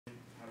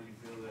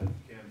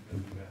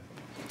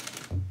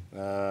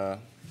Uh,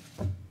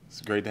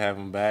 it's great to have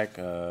him back.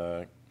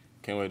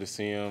 Can't wait to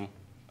see him.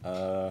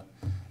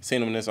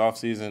 Seen him this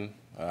offseason.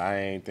 I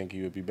ain't think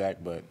he would be back,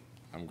 but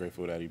I'm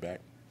grateful that he's back.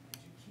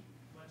 Did you keep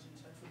much in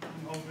touch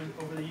with him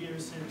over the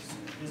years since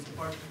his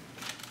departure?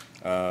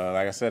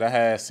 Like I said, I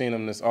had seen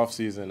him this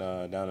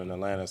offseason down in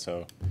Atlanta,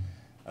 so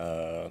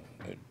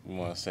we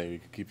want to say we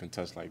could keep in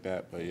touch like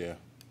that. But yeah.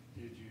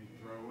 Did you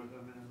throw with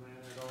him in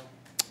Atlanta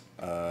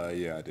at all?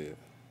 Yeah, I did.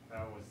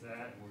 How was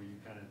that? Were you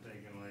kind of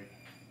thinking like,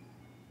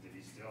 did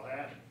he still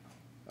have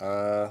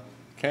it?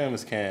 Cam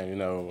is Cam,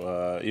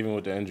 even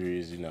with the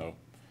injuries,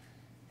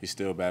 he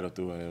still battled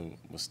through it and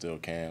was still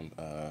Cam.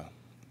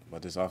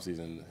 But this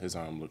offseason, his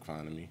arm looked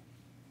fine to me.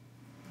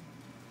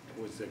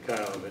 Was it kind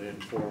of an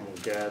informal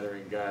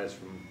gathering, guys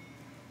from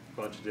a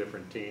bunch of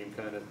different team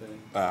kind of thing?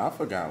 I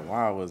forgot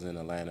why I was in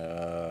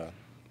Atlanta,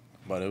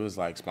 but it was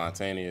like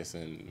spontaneous,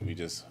 and we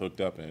just hooked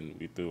up and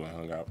we threw and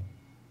hung out.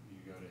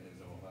 You go to his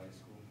old high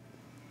school?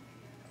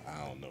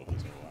 I don't know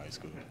his old high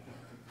school.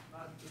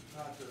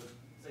 Not to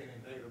say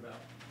anything about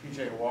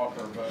P.J.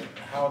 Walker, but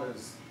how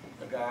does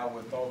a guy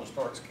with all the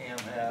starts Cam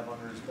have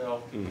under his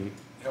belt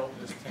help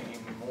this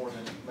team more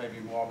than maybe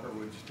Walker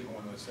would just be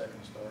going to a second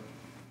start?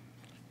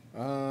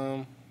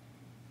 I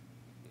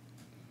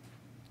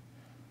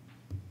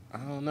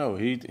don't know.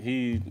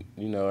 He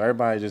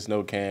everybody just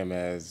know Cam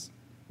as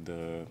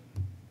the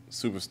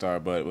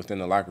superstar, but within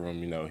the locker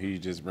room, he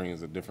just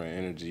brings a different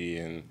energy,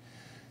 and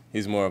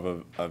he's more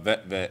of a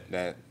vet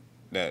that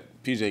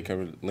PJ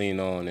can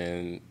lean on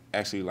and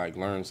actually like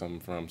learn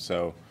something from.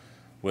 So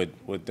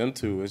with them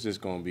two, it's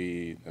just gonna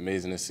be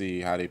amazing to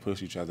see how they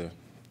push each other.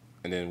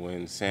 And then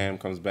when Sam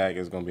comes back,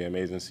 it's gonna be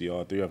amazing to see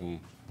all three of them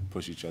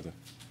push each other.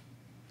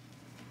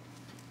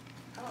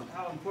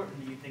 How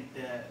important do you think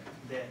that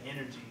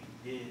energy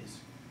is,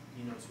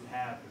 to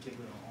have,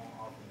 particularly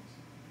on offense?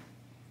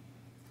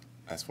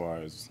 As far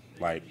as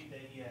The energy that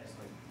he has,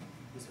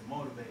 is it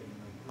motivating?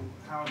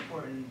 How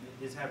important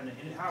is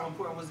how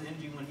important was the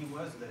energy when he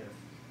was there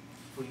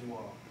for you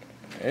all?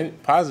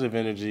 And positive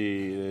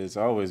energy is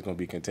always going to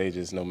be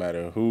contagious, no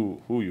matter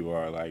who you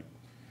are. Like,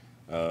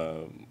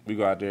 we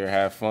go out there,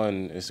 have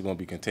fun. It's going to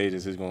be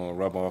contagious. It's going to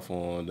rub off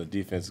on the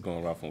defense. It's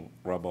going to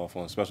rub off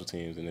on special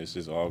teams, and it's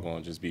just all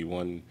going to just be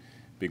one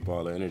big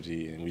ball of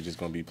energy, and we're just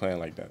going to be playing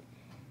like that.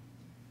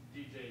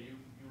 DJ,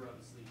 you were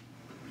obviously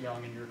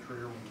young in your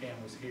career when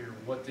Cam was here.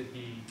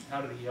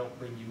 How did he help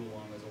bring you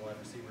along as a wide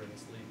receiver in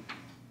this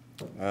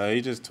league?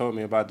 He just told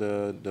me about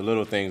the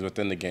little things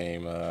within the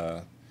game,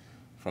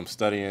 from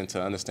studying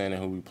to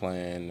understanding who we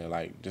playing,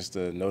 like just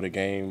to know the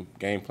game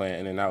plan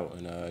in and out,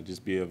 and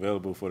just be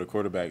available for the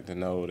quarterback to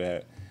know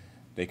that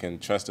they can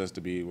trust us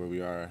to be where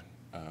we are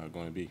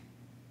going to be.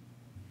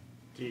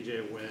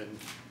 TJ, when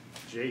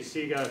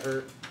JC got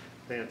hurt,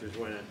 Panthers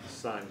went and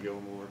signed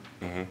Gilmore.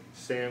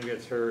 Sam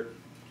gets hurt,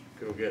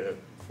 go get a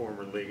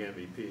former league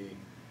MVP.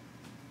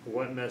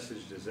 What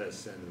message does that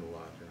send to the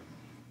locker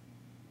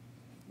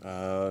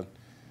room?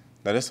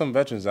 Now, there's some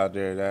veterans out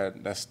there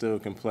that still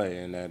can play,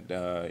 and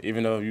that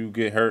even though you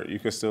get hurt, you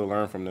can still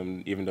learn from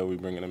them, even though we're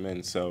bringing them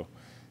in. So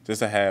just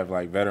to have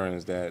like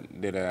veterans that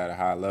did it at a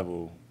high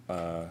level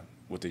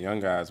with the young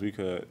guys, we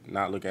could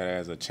not look at it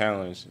as a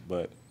challenge,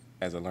 but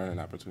as a learning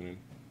opportunity.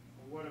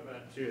 What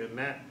about you? And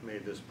Matt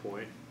made this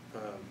point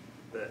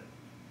that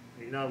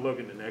you're not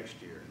looking to next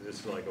year.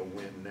 This is like a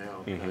win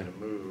now kind of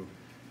move.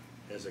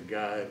 As a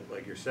guy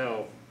like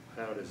yourself,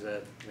 how does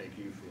that make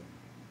you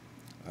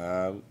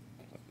feel?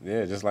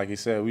 Yeah, just like he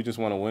said, we just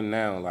want to win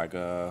now. Like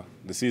the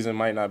season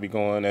might not be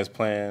going as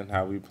planned,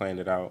 how we planned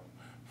it out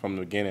from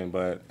the beginning,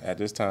 but at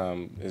this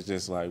time, it's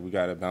just like we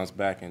got to bounce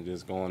back and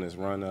just go on this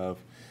run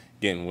of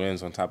getting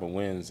wins on top of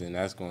wins, and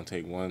that's going to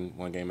take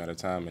one game at a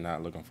time, and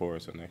not looking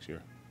forward to next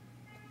year.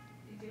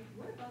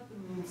 What about the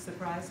move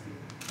surprised you?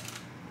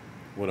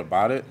 What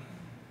about it?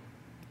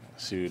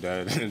 Shoot,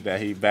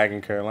 that he back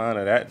in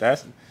Carolina.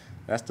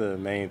 That's the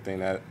main thing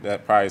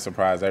that probably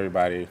surprised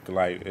everybody.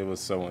 Like, it was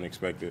so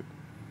unexpected.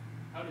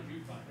 How did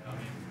you find out? I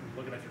mean, were you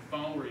looking at your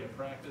phone? Were you at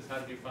practice? How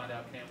did you find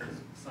out Cam was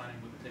signing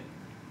with the team?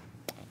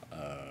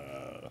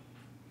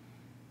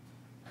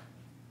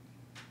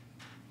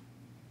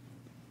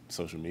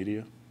 Social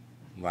media.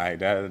 Like,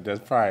 that's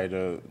probably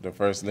the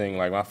first thing.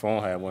 Like, my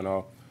phone had went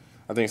off.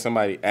 I think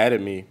somebody added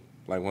me,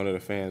 like one of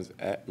the fans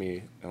added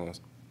me on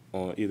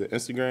either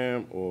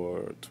Instagram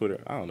or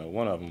Twitter. I don't know,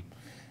 one of them.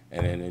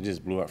 And then it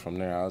just blew up from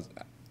there.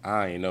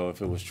 I didn't know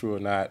if it was true or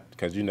not,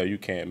 because you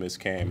can't miss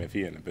Cam if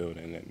he in the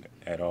building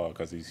at all,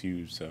 because he's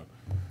huge. So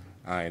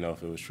I didn't know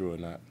if it was true or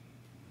not.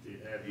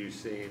 Have you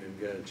seen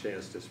and got a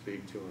chance to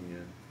speak to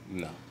him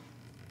yet? No.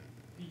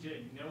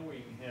 PJ,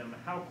 knowing him,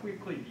 how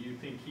quickly do you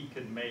think he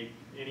could make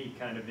any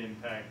kind of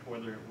impact,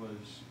 whether it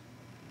was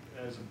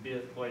as a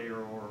bit player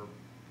or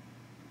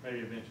maybe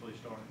eventually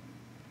starting?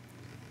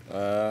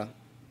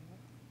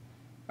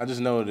 I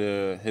just know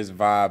his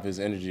vibe, his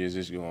energy is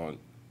just going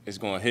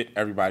to hit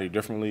everybody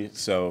differently.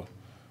 So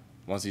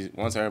once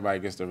everybody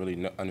gets to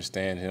really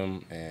understand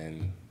him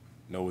and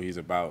know what he's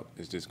about,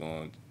 it's just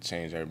going to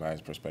change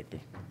everybody's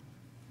perspective.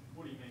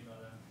 What do you mean by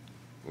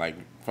like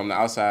from the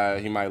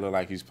outside, he might look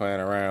like he's playing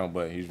around,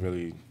 but he's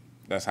really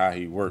that's how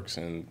he works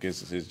and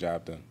gets his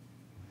job done.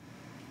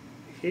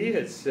 He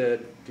had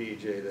said,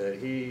 DJ, that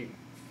he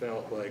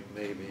felt like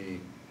maybe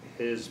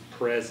his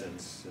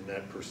presence and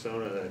that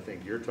persona that I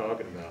think you're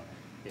talking about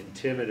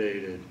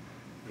intimidated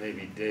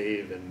maybe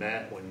Dave and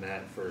Matt when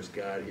Matt first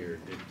got here.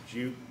 Did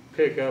you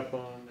pick up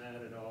on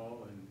that at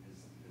all? And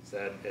is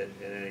that in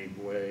any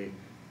way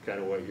kind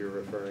of what you're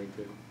referring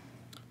to?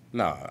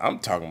 No, I'm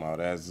talking about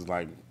as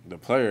like the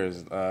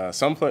players.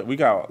 We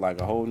got like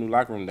a whole new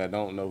locker room that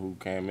don't know who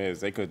Cam is.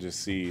 They could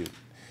just see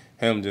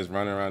him just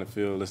running around the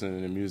field,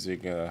 listening to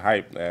music,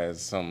 hype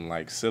as something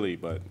like silly,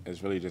 but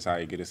it's really just how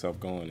he get himself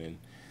going and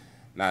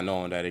not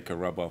knowing that it could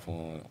rub off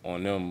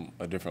on them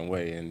a different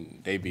way and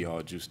they be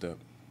all juiced up.